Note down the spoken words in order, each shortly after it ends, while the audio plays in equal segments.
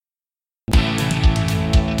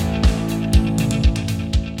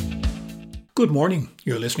Good morning.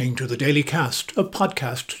 You're listening to the Daily Cast, a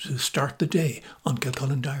podcast to start the day on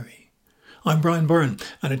Kilcullen Diary. I'm Brian Byrne,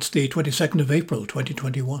 and it's the 22nd of April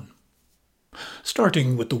 2021.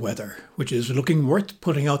 Starting with the weather, which is looking worth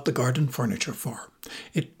putting out the garden furniture for.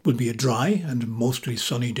 It will be a dry and mostly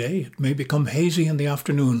sunny day. It may become hazy in the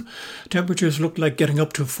afternoon. Temperatures look like getting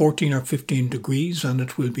up to 14 or 15 degrees, and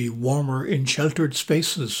it will be warmer in sheltered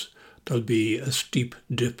spaces. There'll be a steep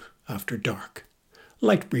dip after dark.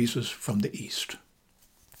 Light breezes from the east.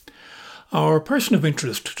 Our person of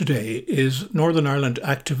interest today is Northern Ireland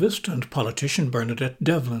activist and politician Bernadette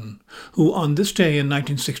Devlin, who on this day in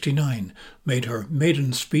 1969 made her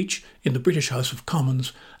maiden speech in the British House of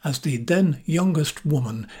Commons as the then youngest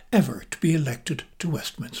woman ever to be elected to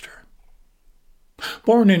Westminster.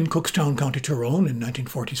 Born in Cookstown, County Tyrone in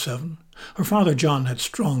 1947, her father John had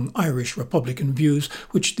strong Irish Republican views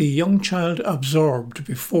which the young child absorbed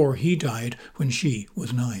before he died when she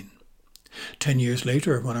was 9. 10 years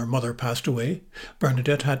later, when her mother passed away,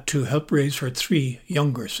 Bernadette had to help raise her 3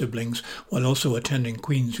 younger siblings while also attending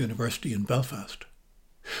Queen's University in Belfast.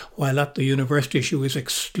 While at the university, she was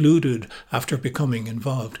excluded after becoming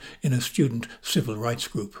involved in a student civil rights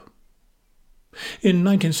group. In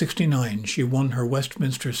 1969, she won her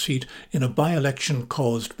Westminster seat in a by-election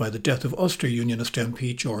caused by the death of Ulster Unionist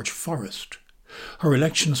MP George Forrest. Her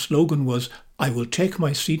election slogan was, "I will take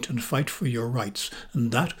my seat and fight for your rights,"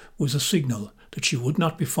 and that was a signal that she would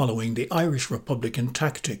not be following the Irish Republican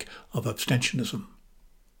tactic of abstentionism.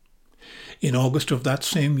 In August of that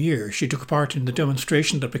same year, she took part in the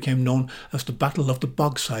demonstration that became known as the Battle of the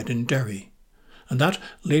Bogside in Derry, and that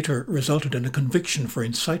later resulted in a conviction for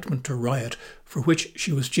incitement to riot, for which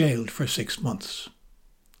she was jailed for 6 months.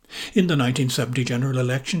 In the 1970 general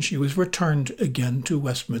election, she was returned again to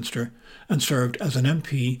Westminster and served as an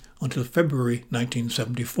MP until February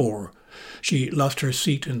 1974. She lost her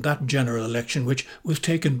seat in that general election, which was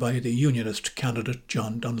taken by the Unionist candidate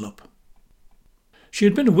John Dunlop. She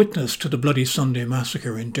had been a witness to the Bloody Sunday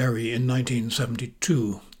massacre in Derry in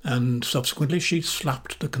 1972, and subsequently she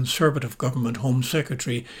slapped the Conservative government Home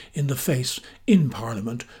Secretary in the face in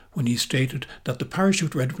Parliament when he stated that the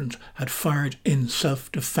parachute regiment had fired in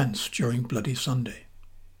self-defence during Bloody Sunday.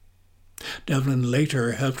 Devlin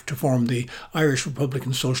later helped to form the Irish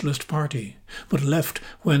Republican Socialist Party, but left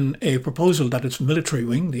when a proposal that its military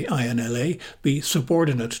wing, the INLA, be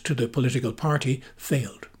subordinate to the political party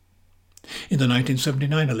failed. In the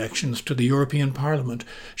 1979 elections to the European Parliament,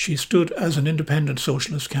 she stood as an independent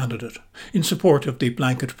socialist candidate in support of the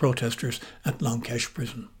blanket protesters at Longkesh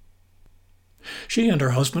Prison. She and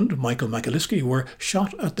her husband, Michael McAliskey, were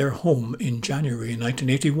shot at their home in January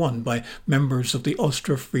 1981 by members of the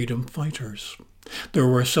Ulster Freedom Fighters. There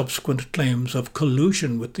were subsequent claims of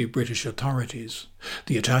collusion with the British authorities.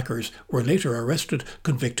 The attackers were later arrested,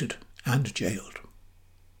 convicted and jailed.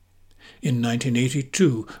 In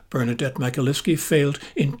 1982, Bernadette McAliskey failed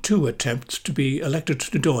in 2 attempts to be elected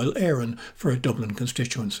to Dáil Éireann for a Dublin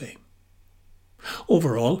constituency.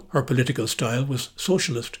 Overall, her political style was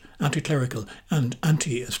socialist, anti-clerical and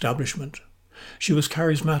anti-establishment. She was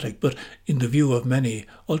charismatic, but in the view of many,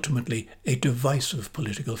 ultimately a divisive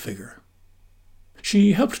political figure.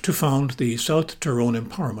 She helped to found the South Tyrone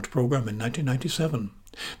Empowerment Programme in 1997.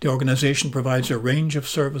 The organisation provides a range of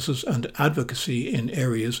services and advocacy in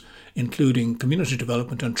areas including community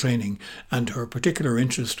development and training, and her particular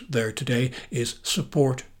interest there today is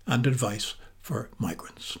support and advice for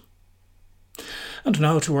migrants. And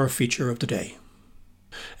now to our feature of the day.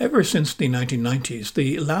 Ever since the 1990s,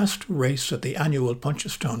 the last race at the annual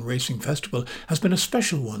Punchestown Racing Festival has been a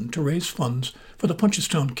special one to raise funds for the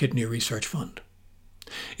Punchestown Kidney Research Fund.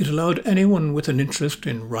 It allowed anyone with an interest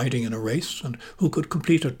in riding in a race and who could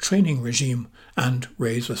complete a training regime and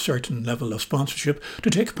raise a certain level of sponsorship to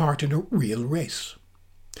take part in a real race.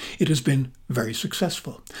 It has been very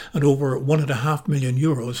successful, and over €1.5 million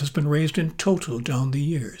has been raised in total down the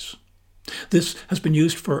years. This has been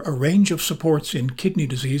used for a range of supports in kidney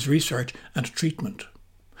disease research and treatment.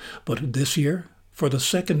 But this year, for the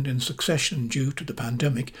second in succession due to the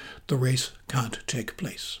pandemic, the race can't take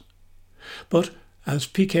place. But as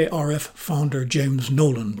PKRF founder James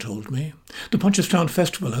Nolan told me, the Punchestown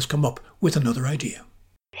Festival has come up with another idea.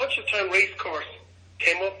 Punchestown Racecourse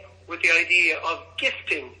came up with the idea of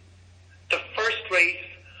gifting the first race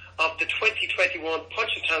of the 2021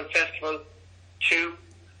 Punchestown Festival to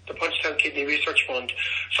the Punchestown Kidney Research Fund.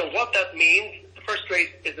 So what that means, the first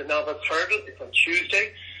race is the Novice Hurdle. It's on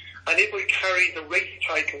Tuesday, and it will carry the race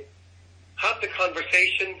title, Have the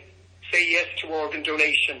Conversation, Say Yes to Organ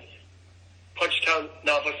Donation, Punchestown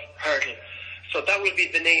Novice Hurdle. So that will be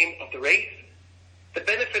the name of the race. The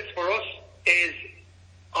benefits for us is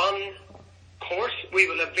on course, we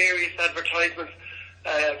will have various advertisements,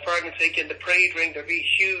 for argument's sake, in the parade ring. There'll be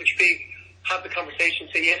huge, big, have the conversation,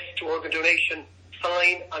 say yes to organ donation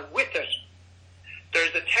sign, and with it,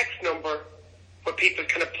 there's a text number where people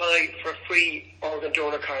can apply for a free organ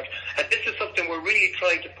donor card. And this is something we're really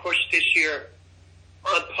trying to push this year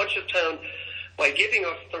on Punchestown. By giving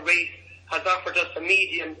us the race, has offered us a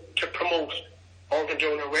medium to promote organ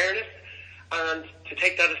donor awareness. And to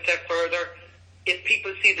take that a step further, if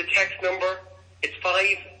people see the text number, it's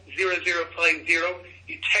 50050.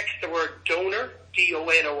 You text the word donor,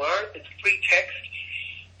 DONOR. It's free text.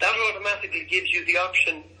 That automatically gives you the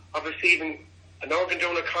option of receiving an organ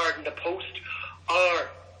donor card in the post, or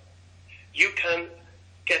you can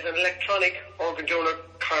get an electronic organ donor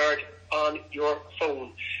card on your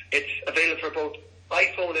phone. It's available for both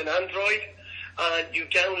iPhone and Android, and you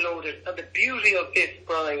download it. And the beauty of this,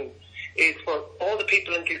 Brian, is for all the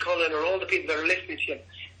people in Kilcullen or all the people that are listening to you,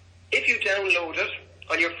 if you download it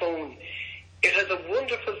on your phone, it has a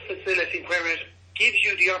wonderful facility where it gives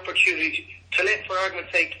you the opportunity to let, for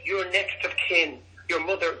argument's sake, your next of kin, your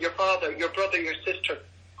mother, your father, your brother, your sister,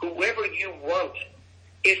 whoever you want,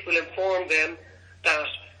 it will inform them that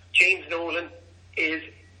James Nolan is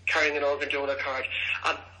carrying an organ donor card.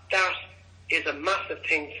 And that is a massive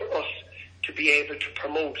thing for us to be able to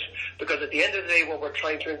promote, because at the end of the day, what we're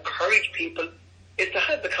trying to encourage people is to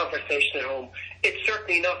have the conversation at home. It's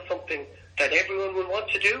certainly not something that everyone will want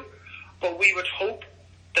to do, but we would hope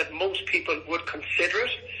that most people would consider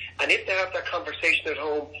it. And if they have that conversation at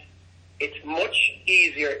home, it's much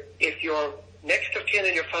easier if your next of kin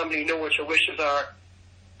and your family know what your wishes are.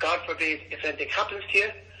 God forbid, if anything happens to you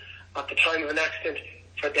at the time of an accident,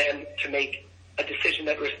 for them to make a decision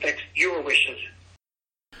that respects your wishes.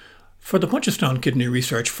 For the Punchestown Kidney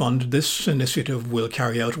Research Fund, this initiative will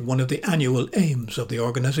carry out one of the annual aims of the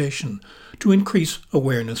organisation, to increase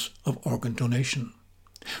awareness of organ donation.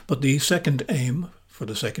 But the second aim, for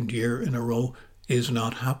the second year in a row, is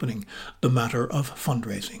not happening, the matter of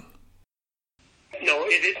fundraising. No,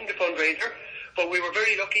 it isn't a fundraiser, but we were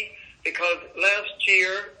very lucky because last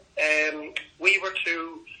year we were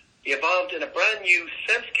to be involved in a brand new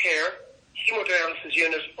self-care hemodialysis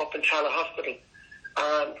unit up in Tala Hospital.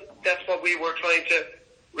 And that's what we were trying to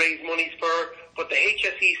raise monies for. But the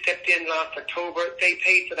HSE stepped in last October. They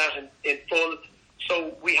paid for that in full.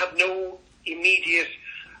 So we have no immediate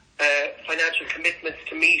financial commitments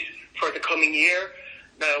to meet for the coming year.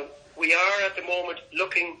 Now, we are at the moment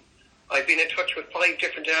looking, I've been in touch with 5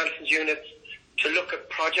 different dialysis units to look at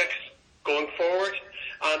projects going forward.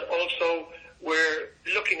 And also, we're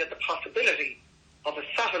looking at the possibility of a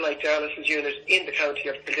satellite dialysis unit in the county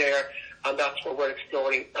of Kildare, and that's what we're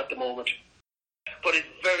exploring at the moment. But it's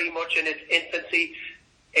very much in its infancy.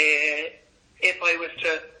 If I was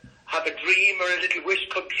to have a dream or a little wish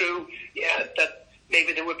come true, that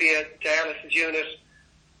maybe there would be a dialysis unit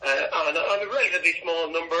on a relatively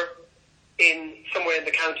small number in somewhere in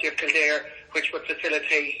the county of Kildare, which would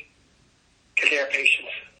facilitate Kildare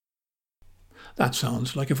patients. That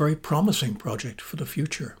sounds like a very promising project for the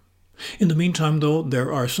future. In the meantime, though,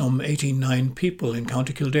 there are some 89 people in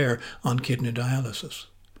County Kildare on kidney dialysis.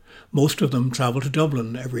 Most of them travel to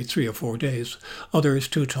Dublin every 3 or 4 days, others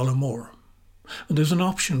to Tullamore. And there's an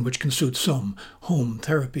option which can suit some, home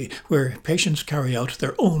therapy, where patients carry out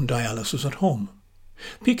their own dialysis at home.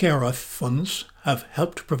 PKRF funds have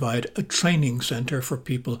helped provide a training centre for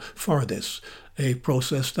people for this, a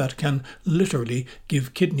process that can literally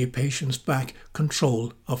give kidney patients back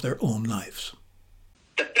control of their own lives.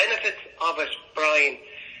 The benefits of it, Brian,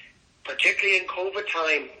 particularly in COVID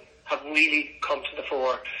time, have really come to the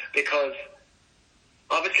fore, because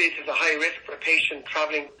obviously this is a high risk for a patient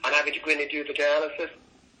travelling and having to go in and do the dialysis.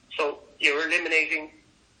 So you're eliminating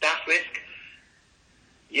that risk.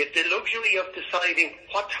 You have the luxury of deciding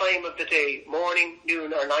what time of the day, morning,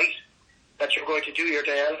 noon or night, that you're going to do your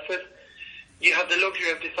dialysis. You have the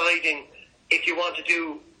luxury of deciding if you want to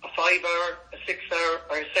do a 5-hour, a 6-hour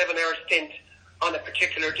or a 7-hour stint on a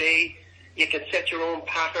particular day. You can set your own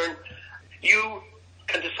pattern. You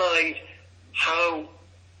can decide how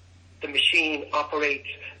the machine operates.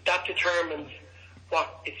 That determines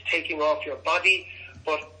what it's taking off your body,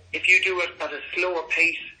 but if you do it at a slower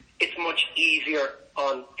pace, it's much easier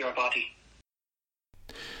on your body.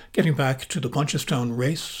 Getting back to the Punchestown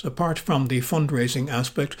race, apart from the fundraising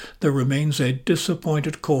aspect, there remains a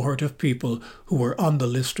disappointed cohort of people who were on the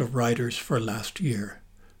list of riders for last year.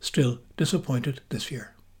 Still disappointed this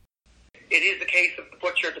year. It is the case of the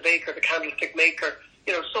butcher, the baker, the candlestick maker.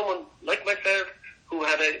 You know, someone like myself who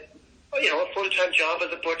had a full-time job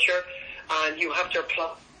as a butcher, and you have to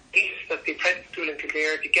apply. That's the apprentice school in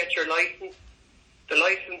Kildare to get your licence. The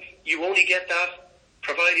licence, you only get that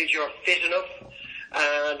provided you're fit enough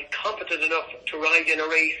and competent enough to ride in a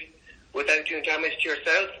race without doing damage to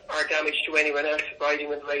yourself or damage to anyone else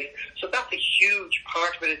riding in the race. So that's a huge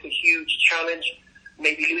part of it. It's a huge challenge,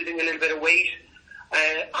 maybe losing a little bit of weight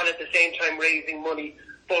and at the same time raising money.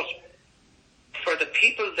 But for the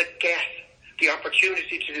people that get the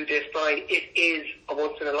opportunity to do this, Brian, it is a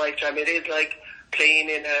once in a lifetime. It is like playing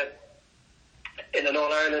in an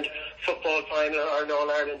All-Ireland football final or an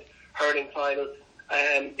All-Ireland hurling final.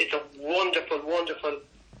 It's a wonderful, wonderful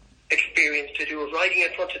experience to do it. Riding in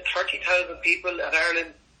front of 30,000 people at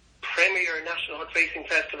Ireland's premier National Hunt Racing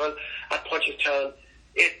Festival at Punchestown.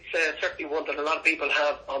 It's certainly one that a lot of people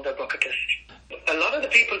have on their bucket list. A lot of the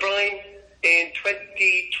people, Brian, in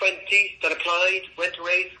 2020 that applied, went to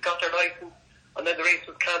race, got their licence, and then the race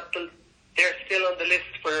was cancelled, they're still on the list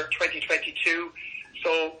for 2022.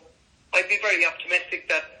 So I'd be very optimistic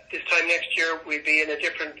that this time next year we'll be in a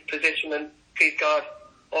different position, and please God,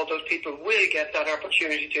 all those people will get that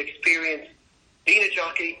opportunity to experience being a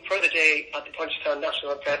jockey for the day at the Punchestown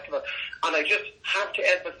National Festival. And I just have to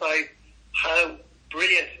emphasise how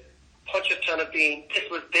brilliant Punchestown have been. This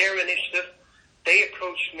was their initiative. They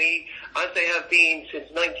approached me, as they have been since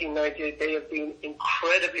 1998. They have been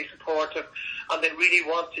incredibly supportive, and they really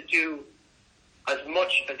want to do as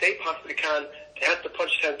much as they possibly can to help the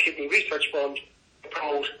Punchestown Kidney Research Fund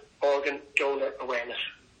promote organ donor awareness.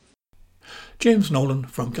 James Nolan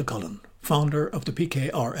from Kilcullen, founder of the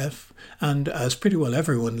PKRF, and as pretty well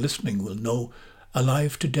everyone listening will know,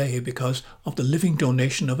 alive today because of the living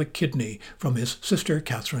donation of a kidney from his sister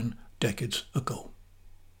Catherine decades ago.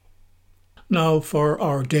 Now for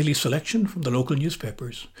our daily selection from the local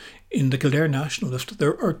newspapers. In the Kildare Nationalist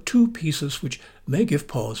there are two pieces which may give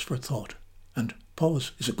pause for thought, and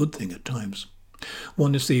pause is a good thing at times.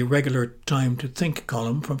 One is the regular Time to Think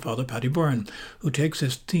column from Father Paddy Byrne, who takes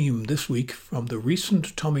his theme this week from the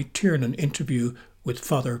recent Tommy Tiernan interview with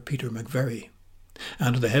Father Peter McVerry.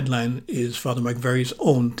 And the headline is Father McVerry's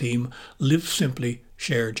own theme, Live Simply,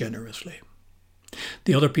 Share Generously.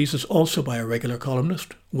 The other piece is also by a regular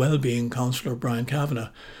columnist, well-being counsellor Brian Kavanagh,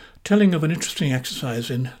 telling of an interesting exercise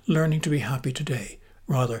in learning to be happy today,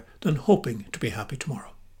 rather than hoping to be happy tomorrow.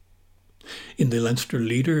 In the Leinster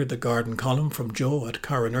Leader, the garden column from Joe at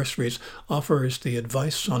Cara Nurseries offers the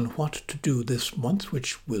advice on what to do this month,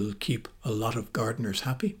 which will keep a lot of gardeners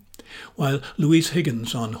happy, while Louise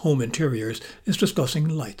Higgins on home interiors is discussing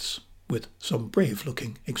lights, with some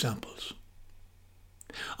brave-looking examples.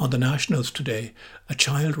 On the Nationals today, a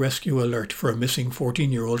child rescue alert for a missing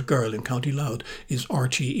 14-year-old girl in County Louth is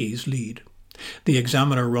RTE's lead. The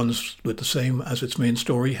Examiner runs with the same as its main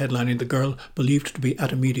story, headlining the girl believed to be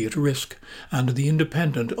at immediate risk, and The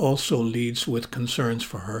Independent also leads with concerns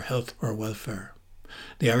for her health or welfare.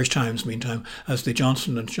 The Irish Times, meantime, has the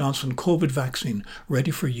Johnson & Johnson COVID vaccine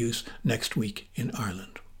ready for use next week in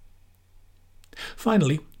Ireland.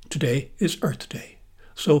 Finally, today is Earth Day.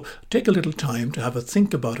 So take a little time to have a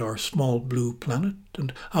think about our small blue planet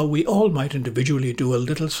and how we all might individually do a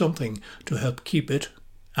little something to help keep it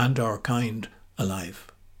and our kind alive.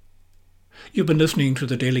 You've been listening to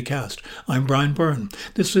the Daily Cast. I'm Brian Byrne.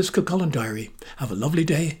 This is Kilcullen Diary. Have a lovely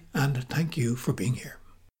day and thank you for being here.